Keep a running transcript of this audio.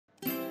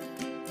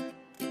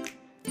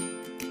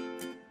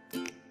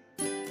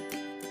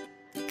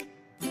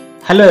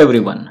Hello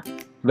everyone,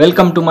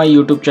 welcome to my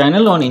YouTube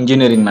channel on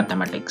engineering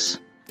mathematics.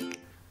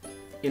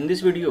 In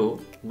this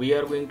video, we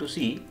are going to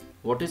see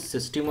what is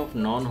system of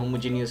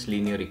non-homogeneous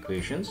linear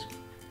equations.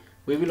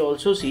 We will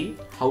also see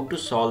how to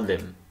solve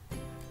them.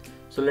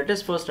 So let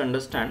us first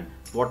understand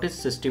what is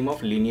system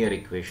of linear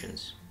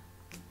equations.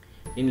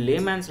 In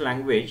layman's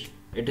language,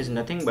 it is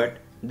nothing but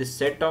the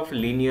set of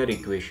linear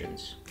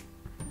equations.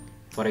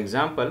 For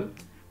example,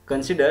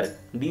 consider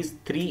these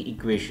three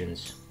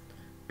equations.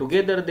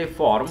 Together they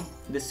form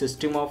the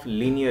system of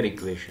linear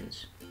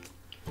equations.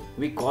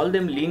 We call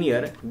them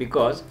linear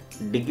because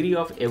degree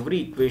of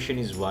every equation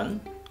is 1.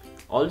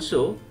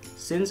 Also,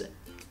 since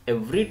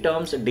every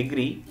term's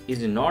degree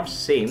is not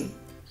same,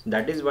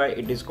 that is why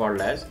it is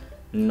called as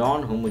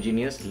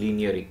non-homogeneous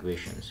linear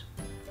equations.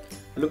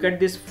 Look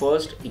at this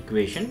first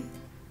equation.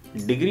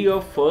 Degree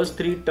of first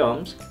three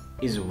terms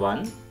is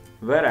 1,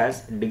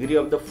 whereas degree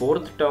of the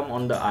fourth term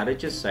on the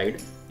RHS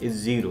side is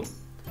 0.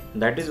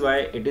 That is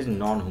why it is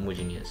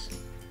non-homogeneous.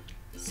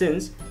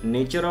 Since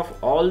nature of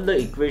all the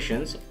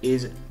equations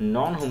is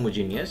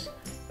non-homogeneous,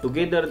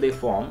 together they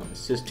form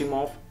system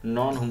of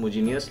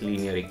non-homogeneous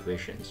linear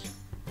equations.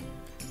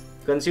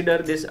 Consider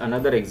this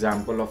another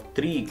example of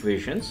three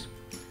equations.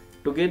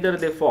 Together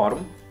they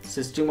form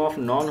system of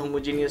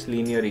non-homogeneous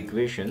linear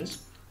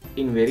equations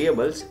in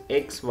variables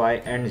x, y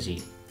and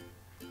z.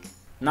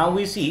 Now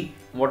we see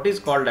what is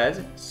called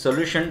as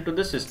solution to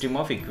the system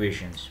of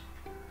equations.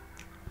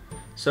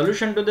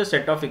 Solution to the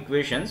set of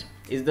equations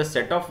is the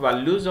set of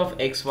values of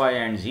x, y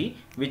and z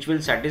which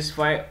will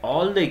satisfy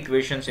all the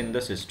equations in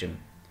the system.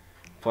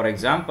 For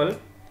example,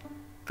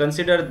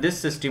 consider this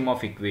system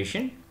of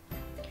equation.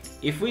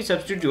 If we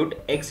substitute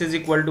x is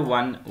equal to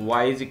 1,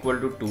 y is equal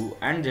to 2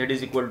 and z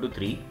is equal to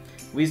 3,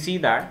 we see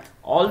that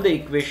all the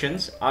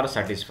equations are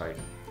satisfied.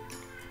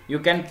 You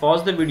can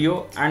pause the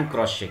video and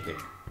cross check it.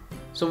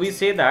 So we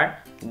say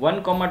that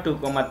 1,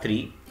 2,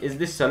 3 is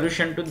the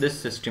solution to this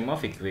system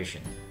of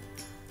equation.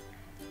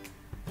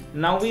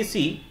 Now we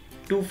see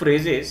two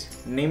phrases,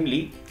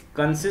 namely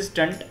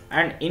consistent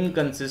and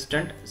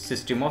inconsistent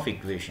system of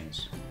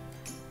equations.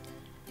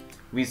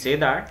 We say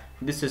that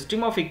the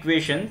system of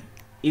equation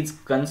is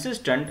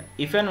consistent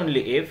if and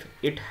only if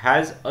it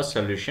has a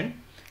solution,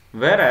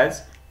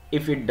 whereas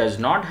if it does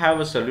not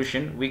have a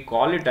solution, we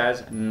call it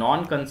as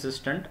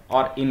non-consistent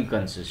or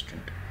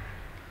inconsistent.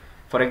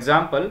 For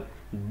example,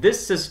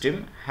 this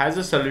system has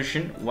a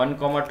solution 1,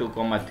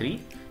 2,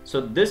 3. So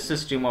this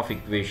system of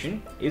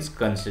equation is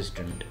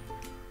consistent.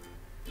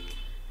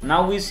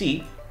 Now we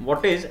see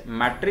what is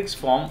matrix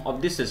form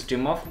of the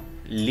system of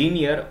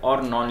linear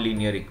or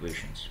non-linear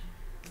equations.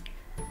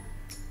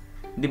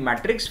 The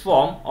matrix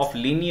form of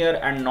linear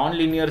and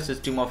non-linear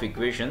system of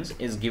equations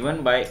is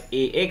given by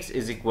Ax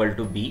is equal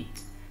to b.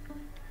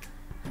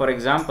 For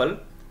example,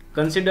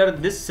 consider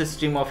this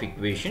system of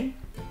equation.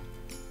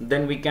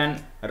 Then we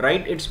can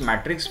write its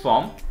matrix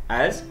form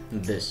as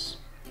this.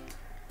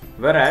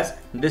 Whereas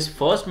this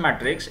first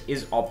matrix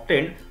is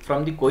obtained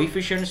from the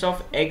coefficients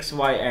of x,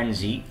 y and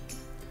z.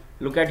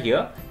 Look at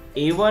here,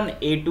 a1,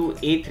 a2,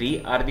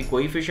 a3 are the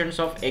coefficients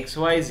of x,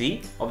 y,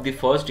 z of the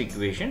first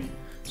equation.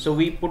 So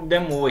we put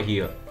them over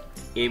here,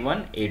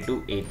 a1,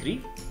 a2,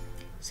 a3.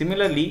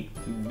 Similarly,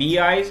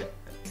 bi's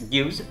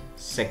gives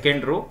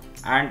second row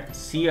and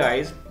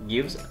ci's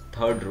gives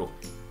third row.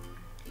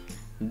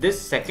 This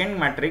second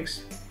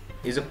matrix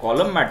is a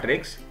column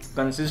matrix,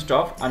 consists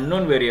of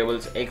unknown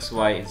variables x,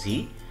 y,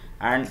 z,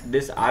 and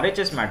this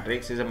RHS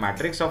matrix is a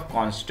matrix of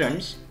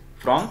constants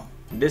from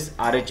this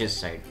RHS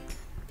side.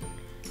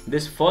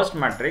 This first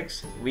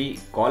matrix, we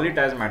call it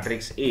as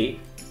matrix A,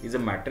 is a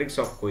matrix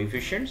of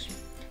coefficients.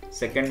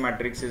 Second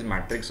matrix is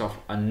matrix of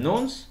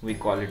unknowns, we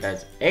call it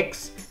as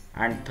X,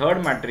 and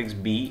third matrix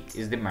B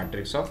is the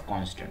matrix of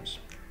constants.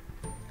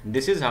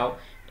 This is how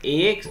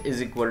Ax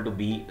is equal to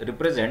B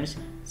represents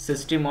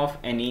system of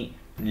any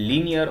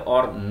linear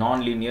or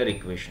non-linear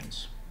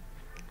equations.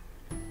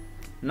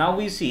 Now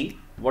we see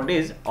what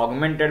is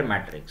augmented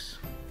matrix.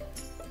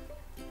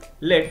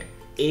 Let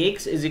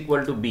Ax is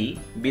equal to B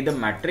be the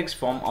matrix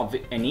form of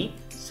any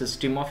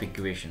system of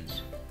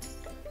equations.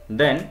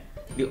 Then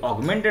the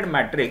augmented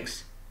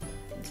matrix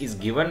is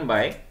given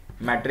by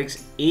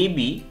matrix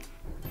AB,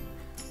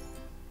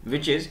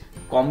 which is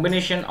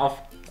combination of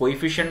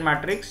coefficient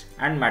matrix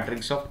and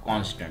matrix of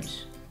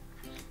constants.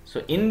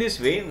 So in this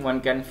way one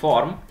can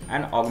form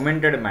an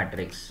augmented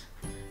matrix.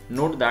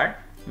 Note that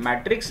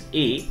matrix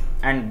A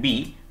and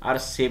B are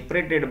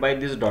separated by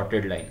this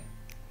dotted line.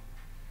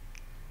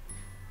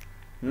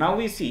 Now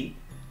we see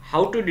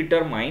how to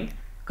determine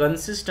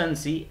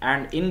consistency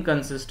and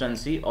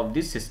inconsistency of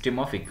the system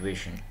of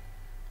equation.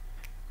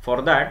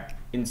 For that,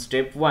 in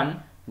step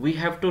 1, we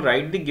have to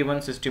write the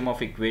given system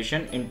of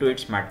equation into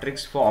its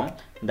matrix form,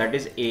 that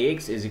is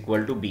Ax is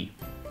equal to B.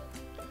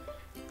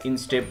 In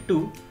step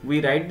 2,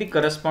 we write the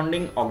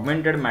corresponding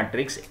augmented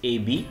matrix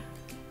AB.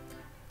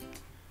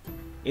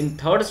 In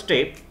third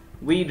step,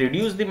 we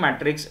reduce the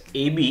matrix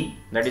AB,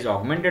 that is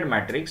augmented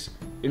matrix,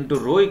 into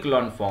row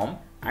echelon form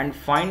and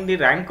find the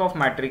rank of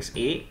matrix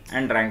A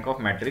and rank of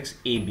matrix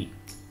AB.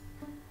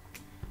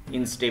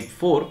 in step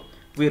 4,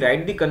 we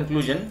write the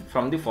conclusion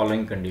from the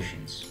following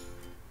conditions.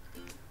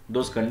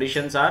 Those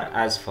conditions are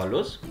as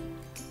follows.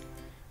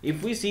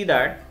 If we see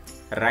that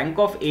rank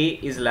of A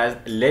is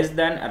less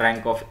than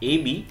rank of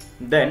AB,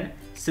 then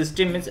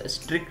system is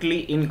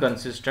strictly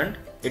inconsistent.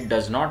 It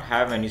does not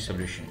have any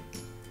solution.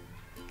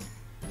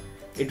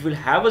 It will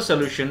have a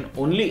solution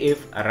only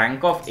if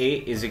rank of A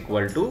is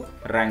equal to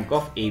rank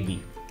of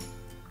AB.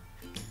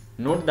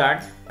 Note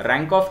that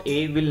rank of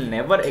A will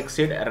never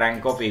exceed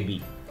rank of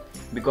AB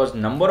because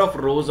number of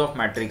rows of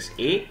matrix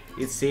A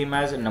is same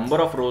as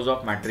number of rows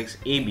of matrix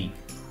AB.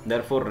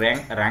 Therefore,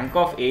 rank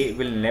of A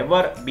will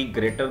never be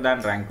greater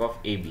than rank of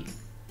AB.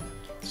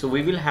 So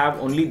we will have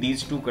only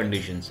these two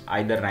conditions,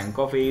 either rank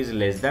of A is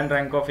less than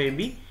rank of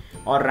AB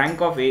or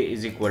rank of A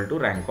is equal to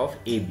rank of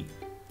AB.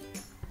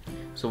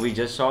 So we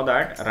just saw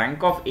that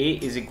rank of A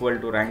is equal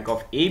to rank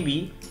of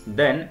AB,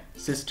 then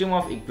system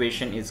of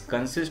equation is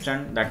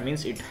consistent, that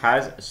means it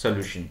has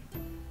solution.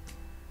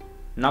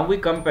 Now we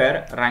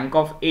compare rank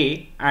of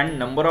A and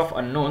number of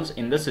unknowns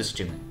in the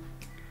system.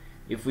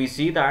 If we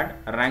see that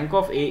rank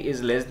of A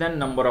is less than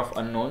number of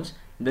unknowns,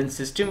 then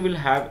system will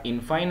have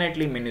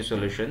infinitely many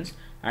solutions,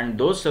 and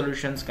those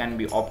solutions can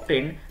be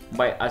obtained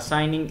by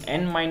assigning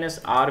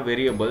n-r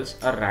variables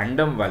a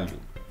random value.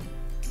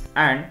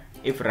 And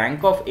if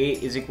rank of A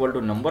is equal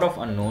to number of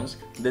unknowns,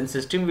 then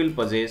system will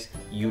possess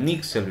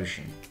unique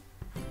solution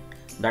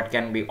that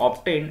can be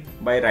obtained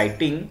by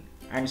writing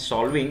and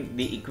solving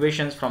the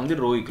equations from the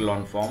row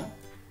echelon form.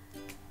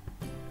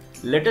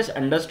 Let us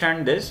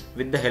understand this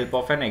with the help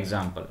of an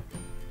example.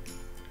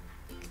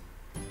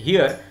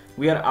 Here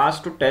we are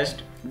asked to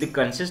test the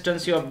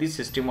consistency of the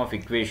system of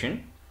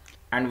equation,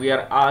 and we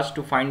are asked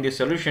to find the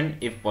solution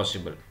if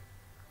possible.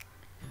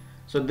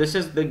 So this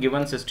is the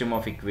given system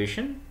of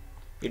equation.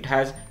 It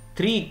has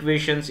three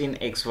equations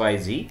in x, y,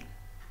 z.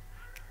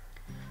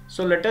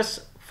 So let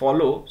us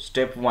follow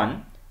step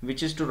 1,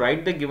 which is to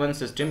write the given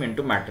system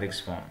into matrix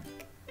form.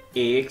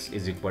 Ax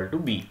is equal to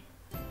b.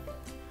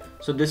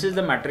 So this is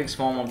the matrix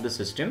form of the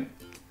system.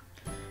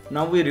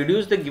 Now we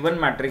reduce the given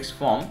matrix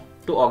form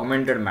to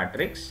augmented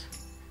matrix.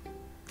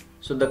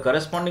 So the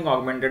corresponding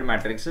augmented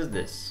matrix is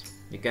this.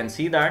 You can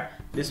see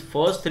that these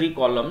first three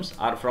columns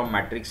are from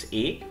matrix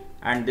A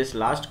and this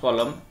last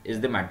column is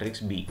the matrix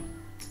B.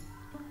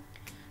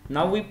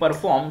 Now we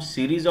perform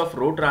series of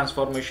row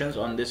transformations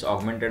on this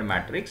augmented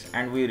matrix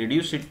and we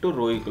reduce it to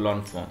row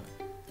echelon form.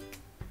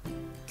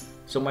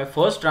 So my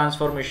first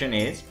transformation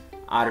is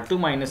R2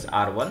 minus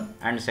R1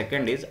 and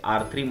second is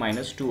R3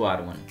 minus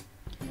 2R1.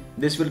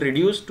 This will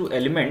reduce to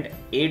element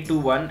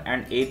A21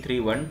 and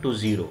A31 to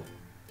 0.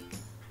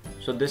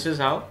 So this is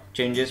how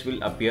changes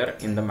will appear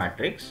in the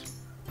matrix.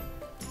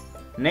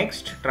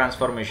 Next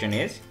transformation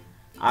is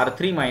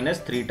R3 minus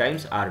 3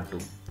 times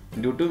R2,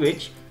 due to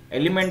which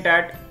element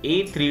at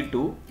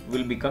A32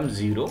 will become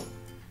 0.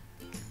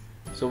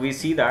 So we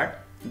see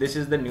that this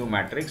is the new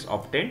matrix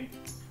obtained.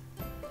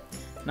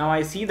 Now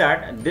I see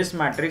that this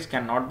matrix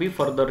cannot be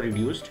further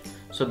reduced.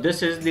 So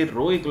this is the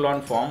row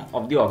echelon form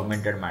of the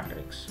augmented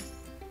matrix.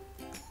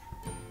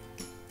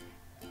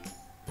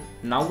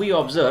 Now we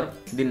observe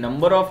the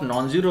number of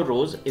non-zero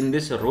rows in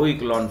this row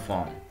echelon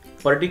form,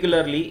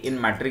 particularly in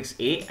matrix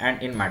A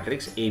and in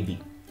matrix AB.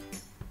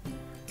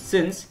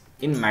 Since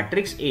in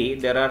matrix A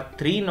there are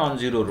 3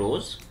 non-zero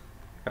rows,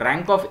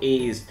 rank of A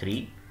is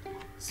 3.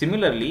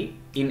 Similarly,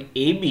 in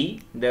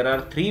AB there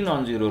are 3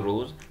 non-zero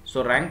rows,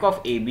 so rank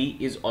of AB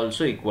is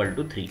also equal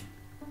to 3.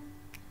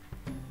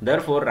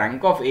 Therefore,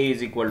 rank of A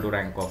is equal to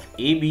rank of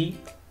AB.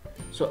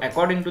 So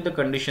according to the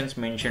conditions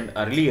mentioned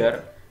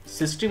earlier,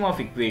 system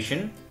of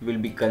equation will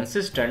be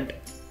consistent,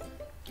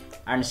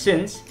 and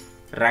since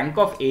rank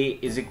of A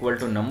is equal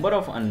to number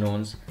of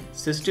unknowns,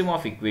 system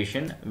of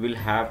equation will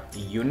have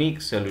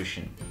unique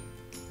solution.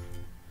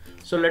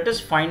 So let us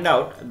find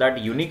out that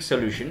unique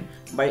solution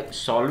by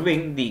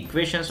solving the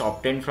equations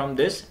obtained from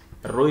this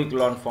row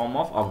echelon form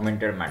of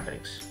augmented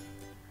matrix.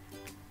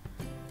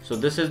 So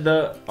this is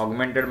the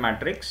augmented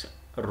matrix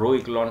row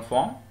echelon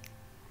form.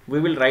 We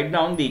will write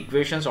down the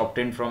equations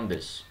obtained from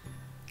this.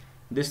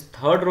 This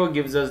third row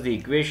gives us the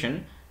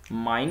equation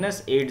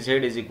minus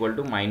 8z is equal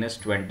to minus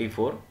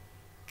 24.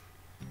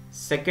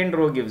 Second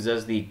row gives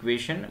us the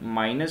equation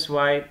minus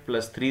y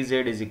plus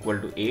 3z is equal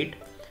to 8.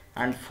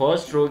 And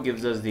first row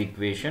gives us the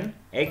equation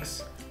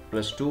x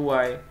plus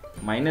 2y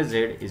minus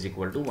z is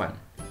equal to 1.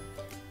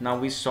 Now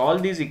we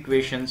solve these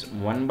equations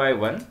one by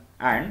one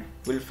and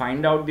we'll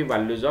find out the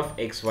values of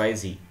x, y,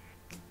 z.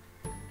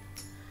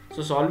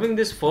 So solving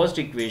this first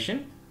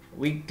equation,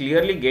 we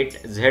clearly get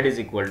z is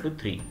equal to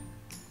 3.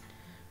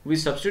 We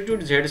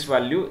substitute z's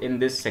value in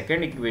this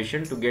second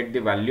equation to get the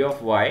value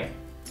of y.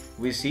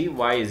 We see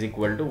y is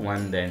equal to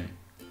 1 then.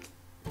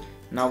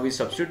 Now we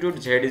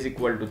substitute z is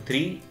equal to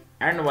 3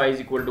 and y is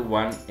equal to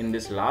 1 in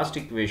this last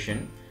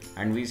equation,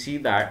 and we see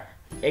that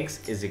x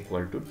is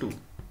equal to 2.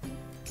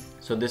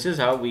 So this is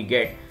how we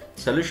get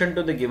solution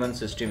to the given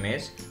system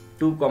is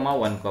 2,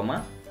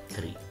 1,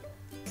 3.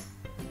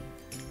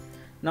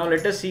 Now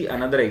let us see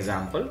another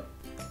example.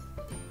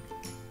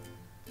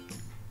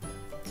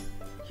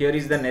 here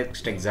is the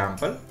next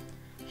example.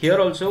 Here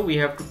also we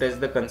have to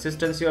test the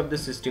consistency of the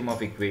system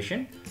of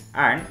equation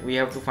and we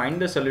have to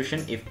find the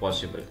solution if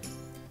possible.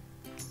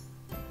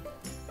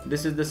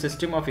 This is the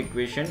system of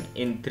equation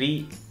in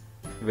three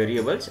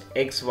variables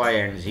x, y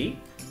and z.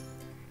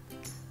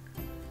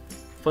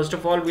 First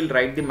of all, we'll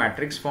write the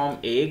matrix form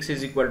Ax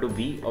is equal to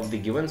b of the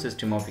given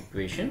system of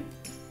equation.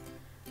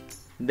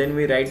 Then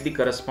we write the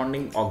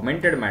corresponding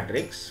augmented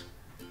matrix.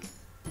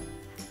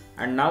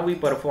 And now we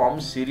perform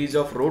series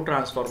of row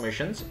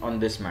transformations on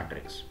this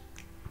matrix.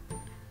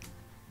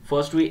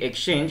 First we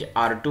exchange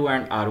R2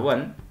 and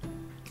R1.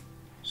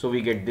 So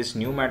we get this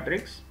new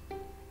matrix.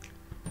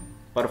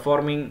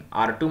 Performing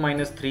R2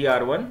 minus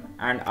 3R1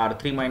 and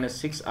R3 minus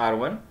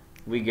 6R1,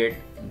 we get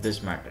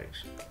this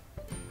matrix.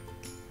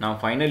 Now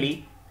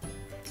finally,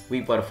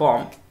 we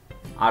perform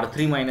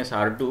R3 minus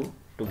R2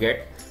 to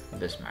get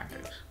this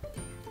matrix.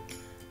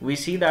 We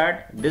see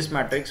that this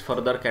matrix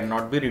further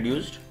cannot be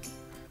reduced.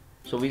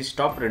 So we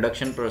stop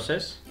reduction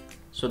process.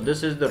 So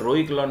this is the row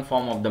echelon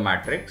form of the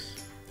matrix.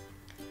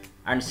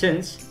 And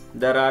since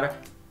there are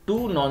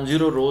two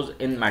non-zero rows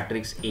in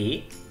matrix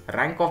A,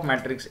 rank of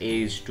matrix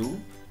A is 2.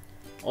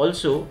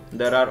 Also,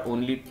 there are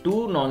only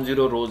two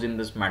non-zero rows in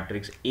this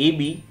matrix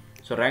AB.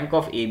 So rank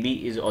of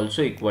AB is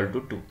also equal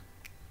to 2.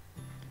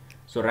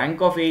 So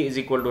rank of A is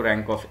equal to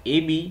rank of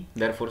AB.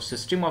 Therefore,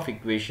 system of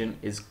equation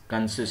is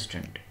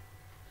consistent.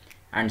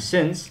 And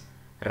since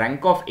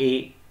rank of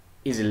A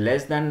is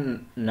less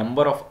than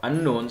number of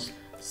unknowns,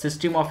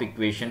 system of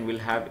equation will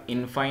have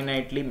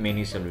infinitely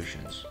many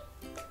solutions.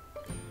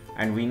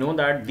 And we know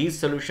that these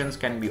solutions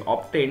can be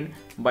obtained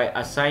by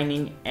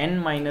assigning n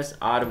minus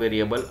r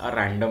variable a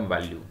random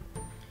value,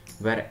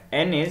 where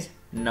n is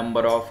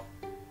number of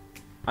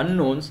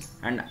unknowns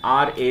and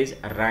r is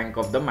rank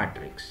of the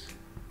matrix.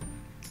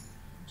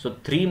 So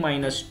 3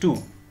 minus 2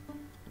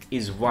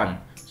 is 1.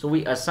 So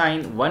we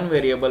assign one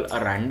variable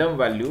a random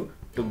value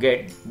to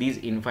get these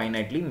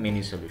infinitely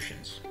many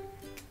solutions.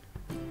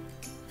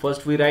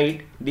 First we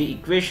write the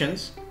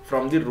equations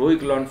from the row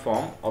echelon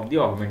form of the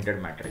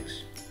augmented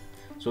matrix.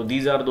 So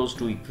these are those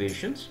two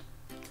equations.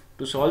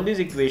 To solve this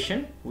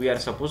equation, we are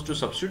supposed to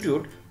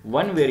substitute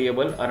one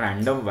variable a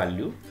random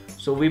value.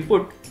 So we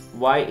put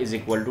y is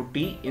equal to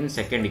t in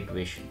second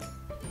equation.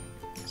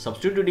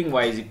 Substituting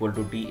y is equal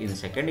to t in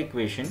second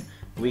equation,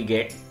 we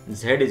get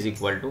z is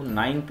equal to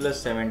 9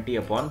 plus 70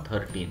 upon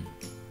 13.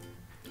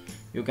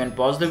 You can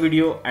pause the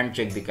video and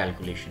check the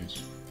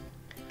calculations.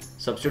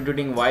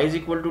 Substituting y is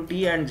equal to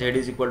t and z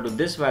is equal to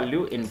this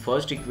value in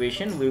first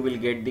equation, we will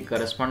get the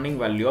corresponding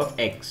value of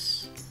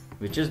x,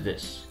 which is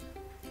this.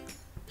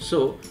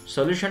 So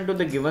solution to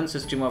the given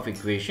system of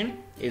equation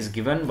is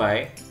given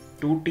by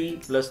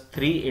 2t plus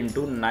 3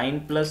 into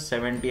 9 plus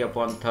 70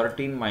 upon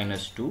 13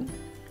 minus 2,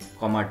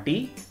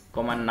 t,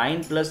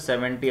 9 plus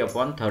 70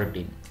 upon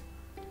 13.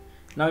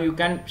 Now you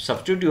can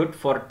substitute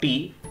for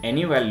t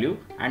any value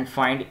and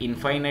find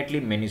infinitely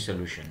many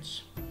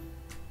solutions.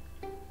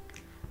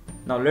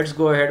 Now let's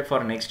go ahead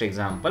for next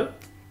example.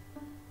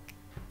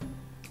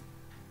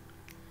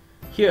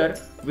 Here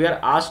we are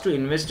asked to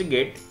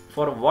investigate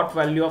for what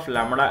value of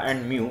lambda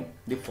and mu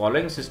the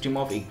following system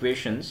of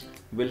equations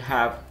will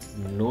have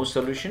no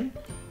solution,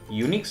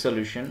 unique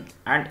solution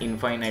and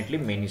infinitely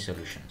many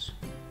solutions.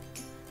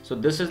 So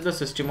this is the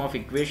system of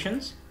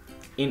equations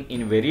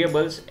in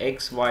variables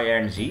x, y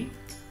and z.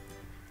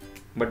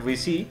 But we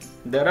see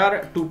there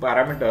are two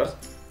parameters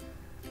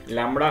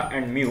lambda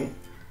and mu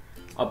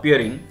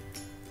appearing.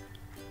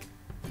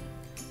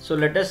 So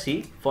let us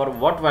see for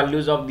what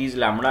values of these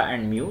lambda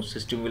and mu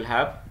system will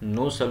have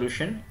no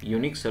solution,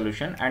 unique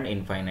solution and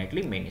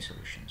infinitely many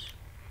solutions.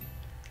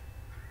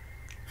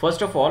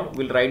 First of all,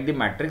 we'll write the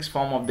matrix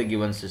form of the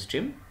given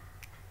system.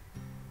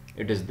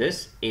 It is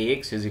this,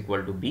 Ax is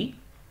equal to b.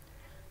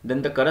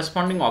 Then the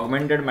corresponding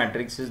augmented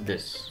matrix is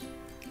this.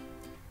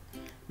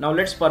 Now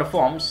let's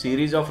perform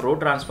series of row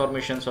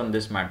transformations on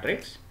this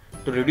matrix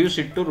to reduce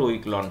it to row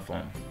echelon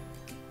form.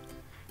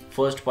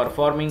 First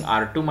performing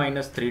R2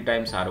 minus 3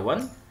 times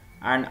R1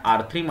 and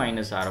R3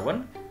 minus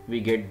R1, we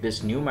get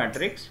this new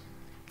matrix.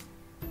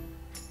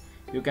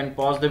 You can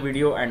pause the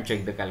video and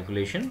check the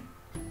calculation.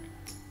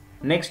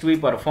 Next we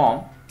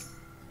perform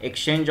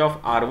exchange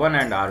of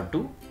R1 and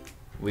R2,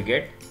 we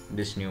get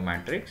this new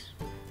matrix.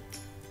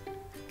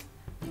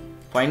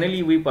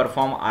 Finally we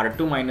perform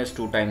R2 minus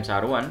 2 times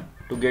R1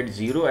 to get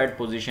 0 at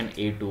position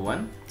A to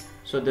 1.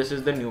 So this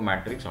is the new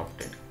matrix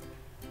obtained.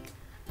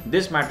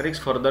 This matrix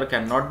further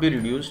cannot be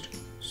reduced,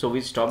 so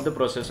we stop the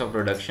process of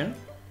reduction.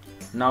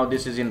 Now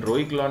this is in row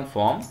echelon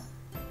form.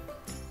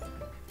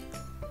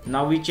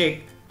 Now we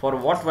check for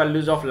what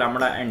values of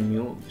lambda and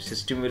mu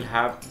system will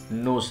have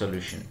no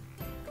solution.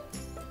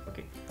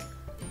 Okay.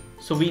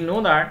 So we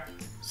know that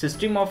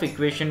system of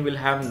equation will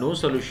have no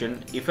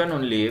solution if and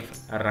only if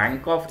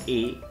rank of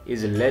A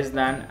is less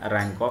than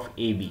rank of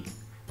AB.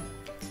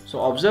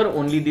 So observe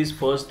only these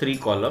first three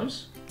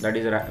columns, that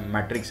is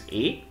matrix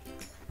A.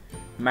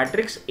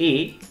 Matrix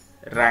A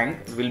rank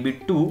will be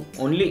 2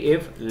 only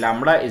if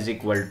lambda is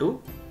equal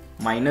to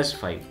minus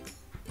 5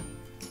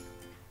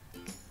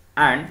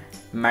 and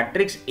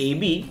matrix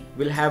AB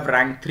will have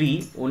rank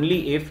 3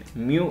 only if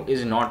mu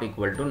is not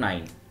equal to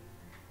 9.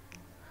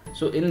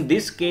 So in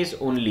this case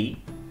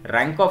only,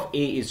 rank of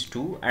A is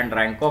 2 and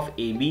rank of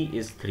AB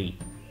is 3.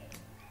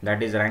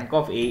 That is, rank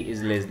of A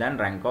is less than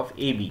rank of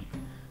AB.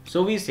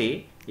 So we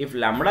say if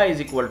lambda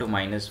is equal to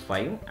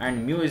 -5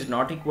 and mu is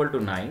not equal to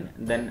 9,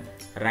 then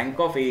rank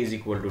of A is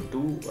equal to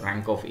 2,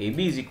 rank of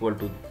AB is equal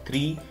to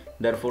 3.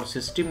 Therefore,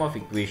 system of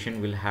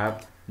equation will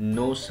have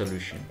no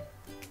solution.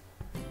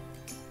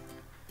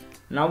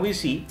 Now we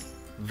see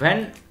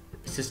when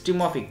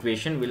system of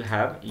equation will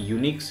have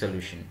unique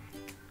solution.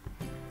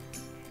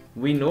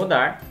 We know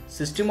that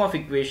system of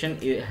equation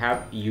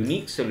have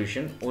unique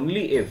solution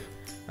only if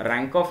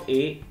rank of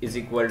A is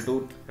equal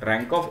to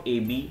rank of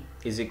AB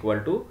is equal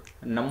to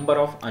number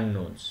of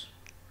unknowns.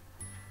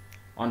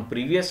 On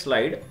previous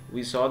slide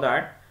we saw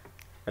that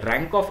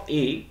rank of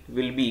A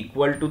will be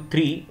equal to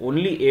 3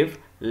 only if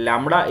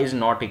lambda is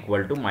not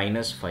equal to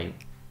 -5.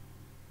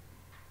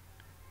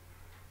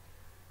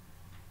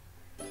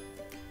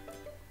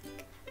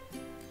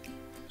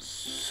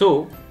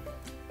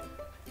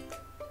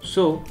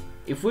 So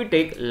if we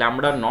take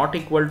lambda not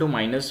equal to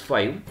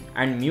 -5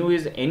 and mu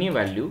is any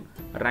value,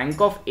 rank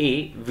of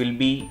A will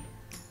be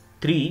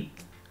 3.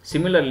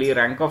 Similarly,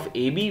 rank of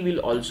AB will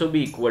also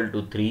be equal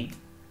to 3,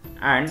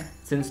 and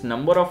since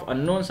number of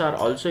unknowns are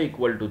also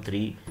equal to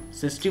 3,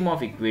 system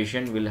of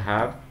equation will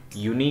have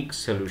unique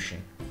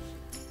solution.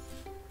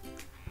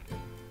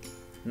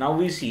 Now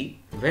we see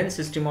when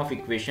system of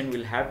equation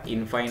will have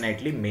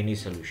infinitely many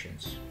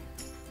solutions.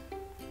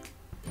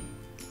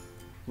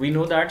 We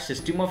know that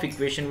system of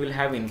equation will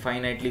have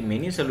infinitely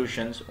many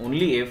solutions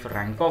only if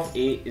rank of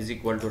A is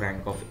equal to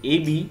rank of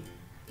AB,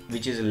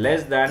 which is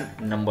less than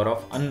number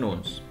of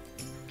unknowns.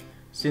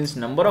 Since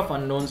number of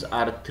unknowns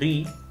are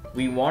 3,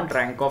 we want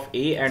rank of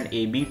A and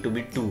AB to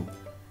be 2.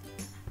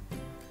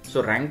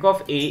 So rank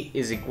of A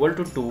is equal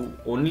to 2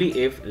 only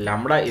if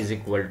lambda is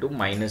equal to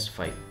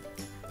 -5.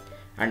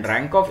 And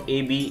rank of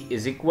AB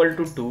is equal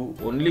to 2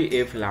 only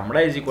if lambda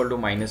is equal to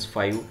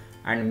 -5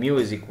 and mu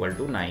is equal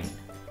to 9.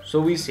 So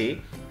we say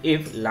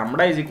if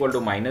lambda is equal to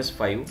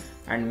 -5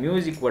 and mu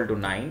is equal to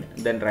 9,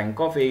 then rank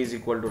of A is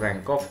equal to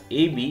rank of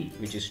AB,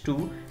 which is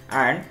 2,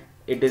 and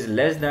it is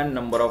less than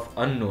number of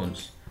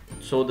unknowns.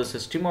 So the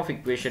system of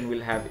equation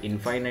will have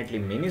infinitely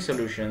many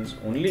solutions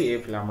only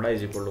if lambda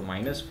is equal to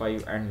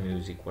 -5 and mu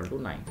is equal to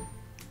 9.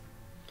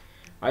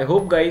 I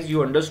hope guys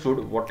you understood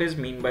what is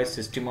meant by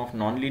system of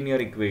nonlinear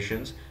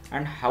equations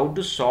and how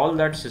to solve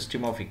that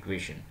system of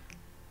equation.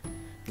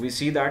 We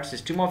see that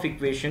system of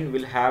equation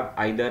will have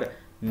either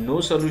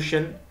no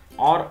solution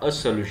or a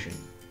solution.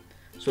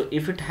 So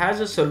if it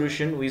has a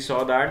solution, we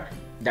saw that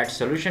that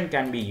solution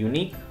can be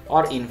unique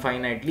or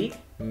infinitely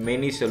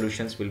many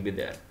solutions will be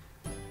there.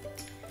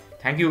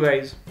 Thank you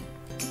guys.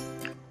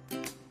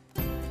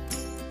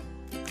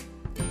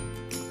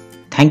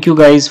 Thank you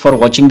guys for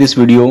watching this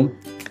video.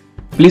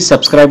 Please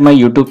subscribe my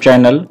YouTube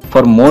channel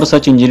for more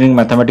such engineering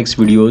mathematics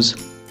videos.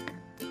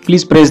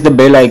 Please press the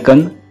bell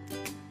icon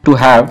to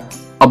have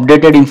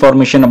updated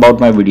information about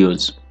my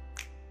videos.